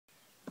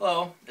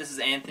Hello, this is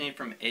Anthony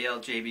from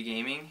ALJB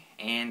Gaming,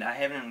 and I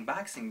have an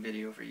unboxing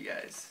video for you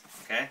guys.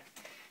 Okay,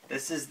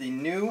 this is the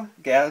new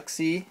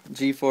Galaxy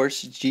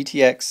Geforce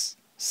GTX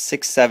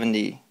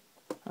 670.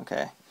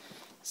 Okay,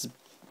 this is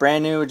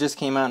brand new. It just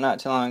came out not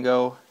too long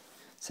ago.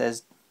 It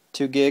says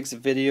 2 gigs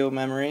of video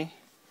memory,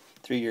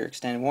 3-year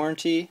extended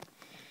warranty,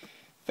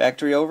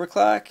 factory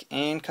overclock,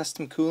 and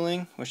custom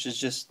cooling, which is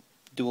just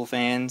dual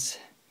fans,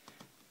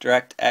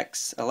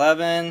 DirectX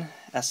 11,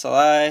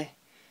 SLI,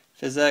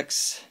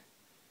 PhysX,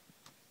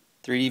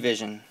 3D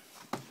Vision.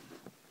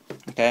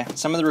 Okay,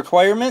 some of the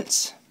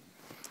requirements.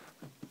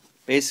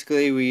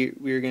 Basically,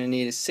 we're going to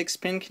need a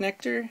 6-pin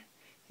connector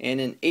and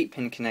an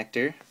 8-pin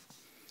connector.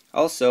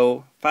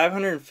 Also,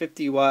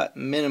 550 watt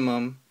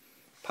minimum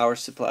power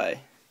supply.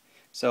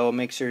 So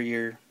make sure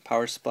your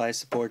power supply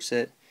supports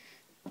it,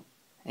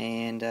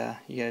 and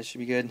you guys should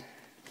be good.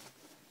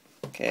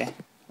 Okay,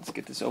 let's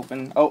get this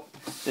open. Oh,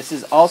 this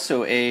is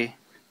also a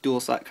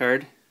dual slot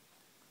card.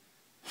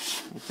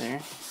 Right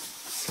there.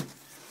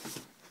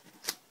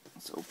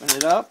 Let's open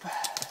it up.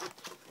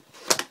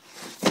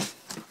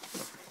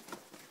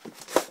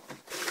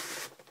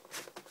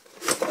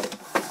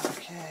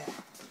 Okay.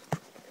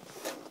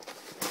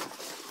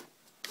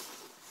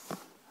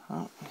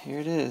 Oh, here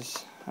it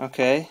is.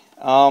 Okay.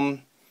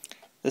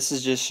 This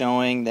is just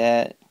showing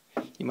that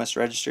you must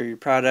register your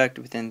product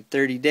within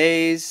 30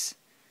 days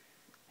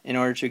in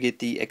order to get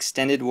the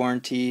extended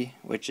warranty,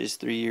 which is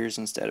 3 years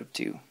instead of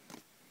 2.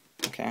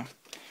 Okay.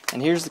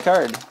 And here's the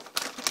card.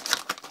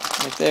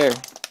 Right there.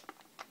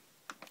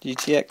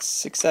 GTX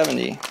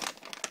 670.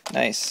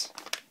 Nice.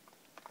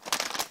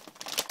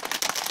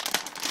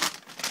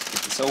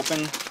 Get this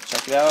open,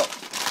 check it out.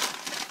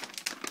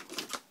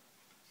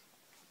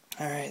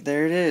 Alright,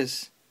 there it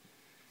is.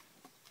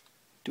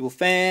 Dual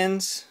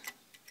fans.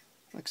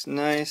 Looks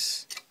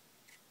nice.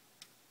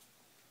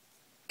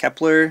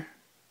 Kepler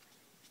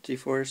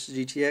GeForce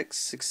GTX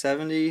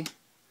 670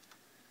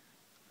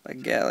 by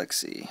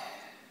Galaxy.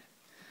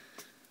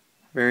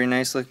 Very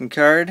nice looking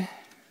card.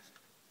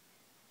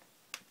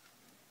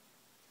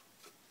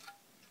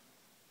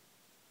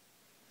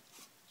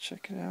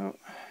 Check it out.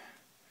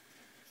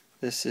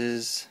 This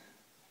is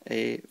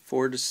a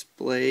 4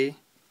 display.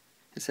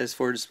 It says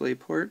 4 display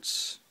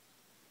ports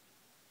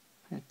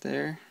right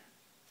there.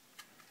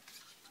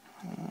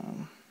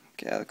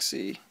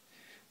 Galaxy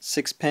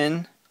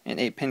 6-pin and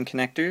 8-pin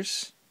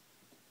connectors.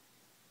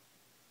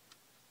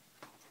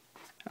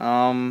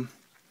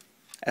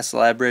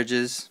 SLI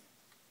bridges.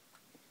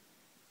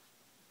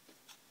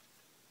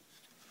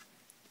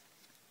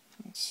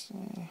 Let's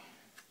see.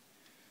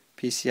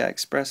 PCI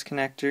Express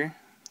connector.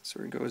 That's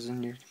where it goes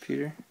in your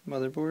computer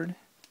motherboard.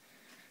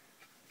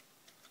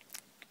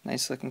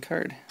 Nice looking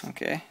card.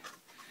 Okay.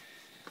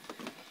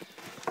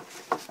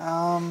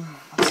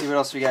 Let's see what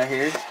else we got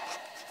here.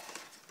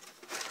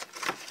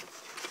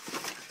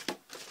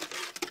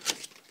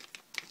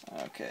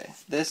 Okay,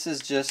 this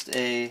is just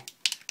a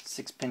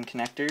 6-pin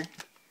connector.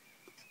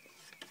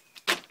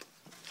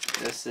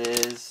 This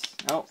is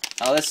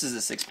this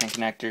is a 6-pin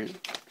connector.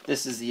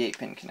 This is the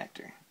 8-pin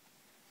connector.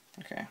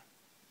 Okay.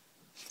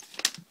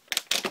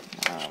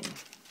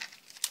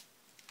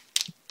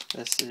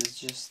 This is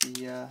just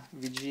the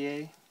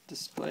VGA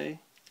display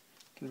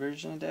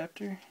conversion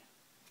adapter.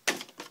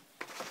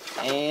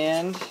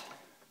 And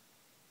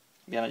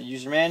we got a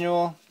user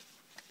manual.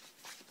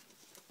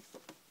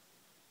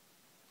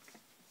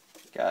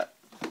 Got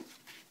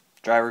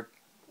driver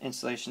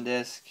installation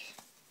disk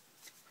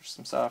for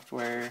some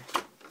software.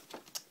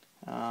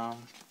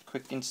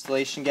 Quick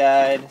installation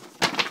guide.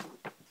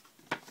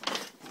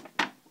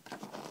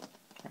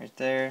 Right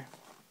there.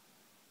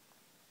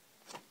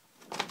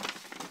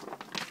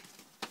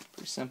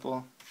 Pretty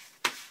simple.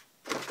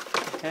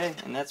 Okay,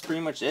 and that's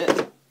pretty much it.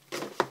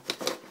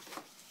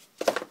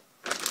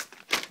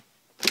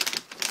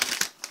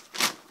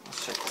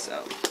 Let's check this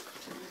out.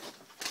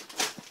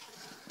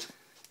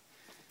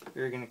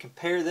 We're going to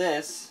compare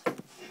this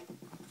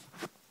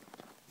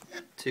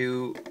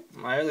to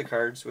my other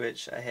cards,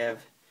 which I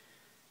have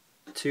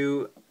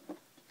 2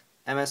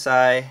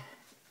 MSI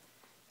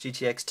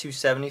GTX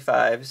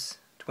 275s,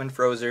 twin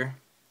frozer.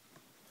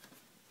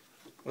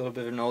 A little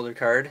bit of an older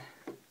card.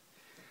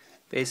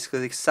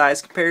 Basically, the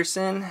size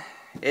comparison,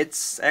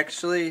 it's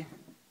actually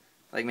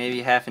like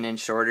maybe half an inch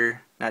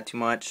shorter, not too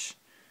much.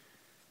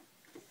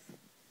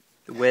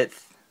 The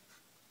width,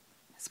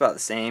 it's about the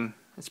same.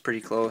 It's pretty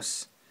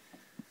close.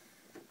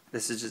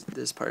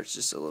 This part's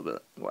just a little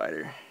bit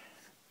wider.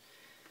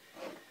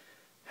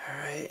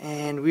 Alright,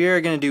 and we are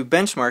going to do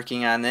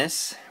benchmarking on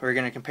this. We're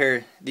going to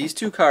compare these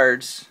 2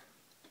 cards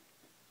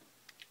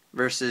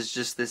versus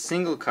just this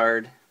single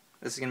card.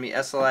 This is going to be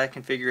SLI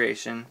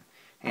configuration,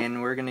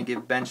 and we're going to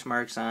give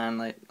benchmarks on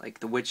like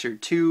The Witcher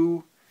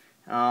 2,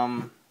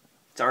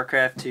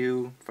 StarCraft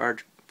 2,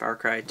 Far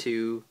Cry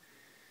 2,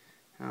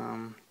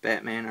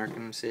 Batman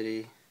Arkham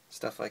City,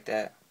 stuff like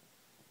that.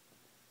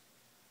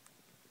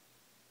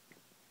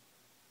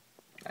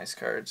 Nice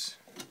cards.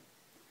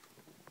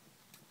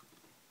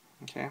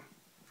 Okay.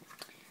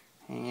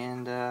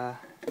 And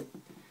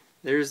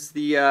there's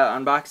the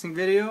unboxing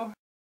video.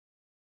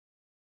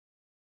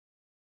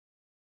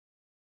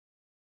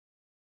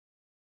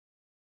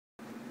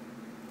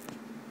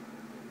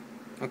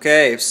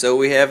 Okay, so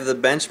we have the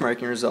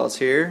benchmarking results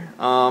here.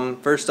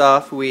 First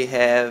off, we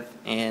have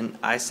an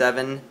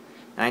i7-920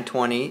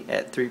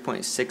 at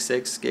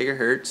 3.66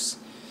 gigahertz.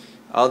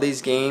 All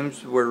these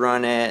games were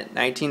run at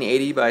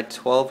 1980 by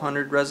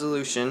 1200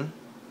 resolution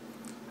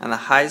on the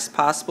highest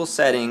possible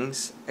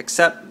settings,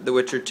 except The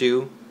Witcher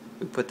 2.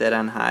 We put that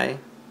on high.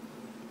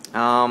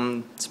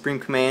 Supreme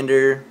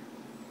Commander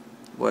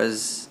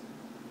was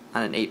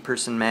on an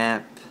 8-person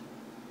map,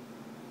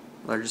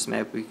 largest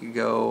map we could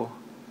go,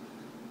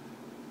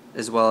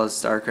 as well as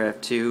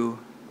StarCraft 2.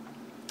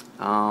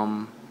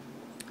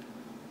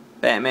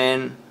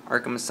 Batman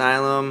Arkham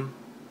Asylum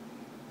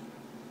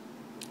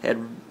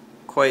had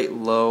quite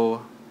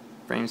low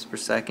frames per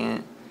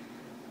second.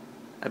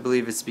 I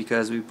believe it's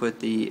because we put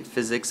the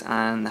physics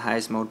on the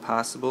highest mode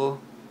possible.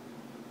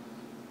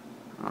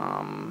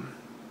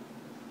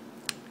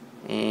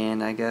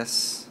 And I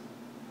guess,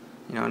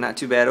 you know, not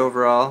too bad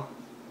overall.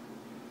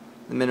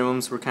 The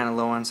minimums were kind of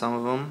low on some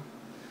of them.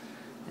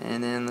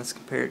 And then let's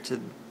compare it to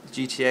the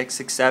GTX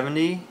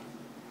 670.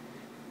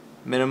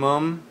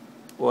 Minimum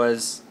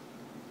was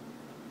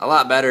a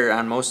lot better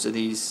on most of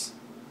these.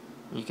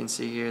 You can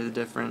see here the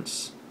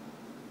difference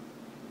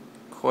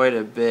quite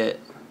a bit,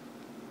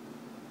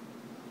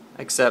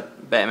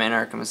 except Batman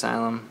Arkham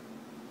Asylum.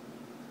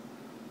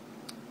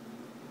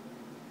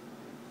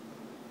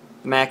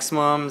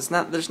 Maximum is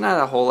there's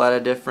not a whole lot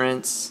of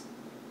difference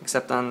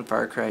except on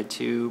Far Cry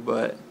 2,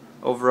 but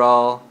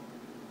overall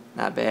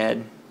not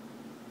bad.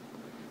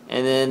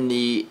 And then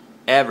the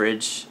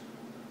average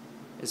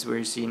is where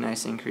you see a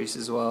nice increase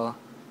as well.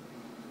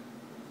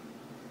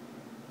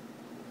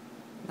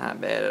 Not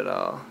bad at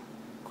all.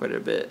 Quite a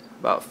bit.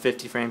 About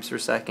 50 frames per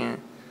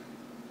second.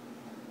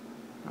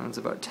 That one's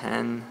about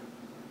 10,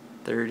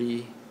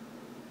 30.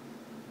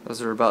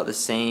 Those are about the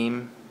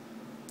same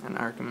on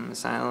Arkham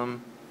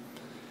Asylum.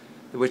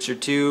 The Witcher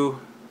 2,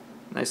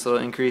 nice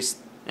little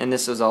increase, and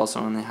this was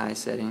also in the high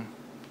setting.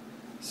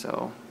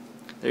 So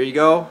there you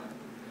go.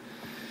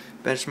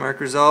 Benchmark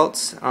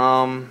results.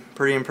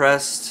 Pretty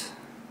impressed.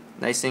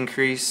 Nice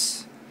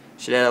increase.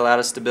 Should add a lot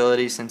of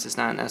stability since it's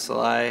not an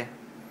SLI.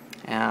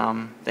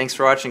 Thanks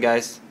for watching,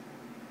 guys.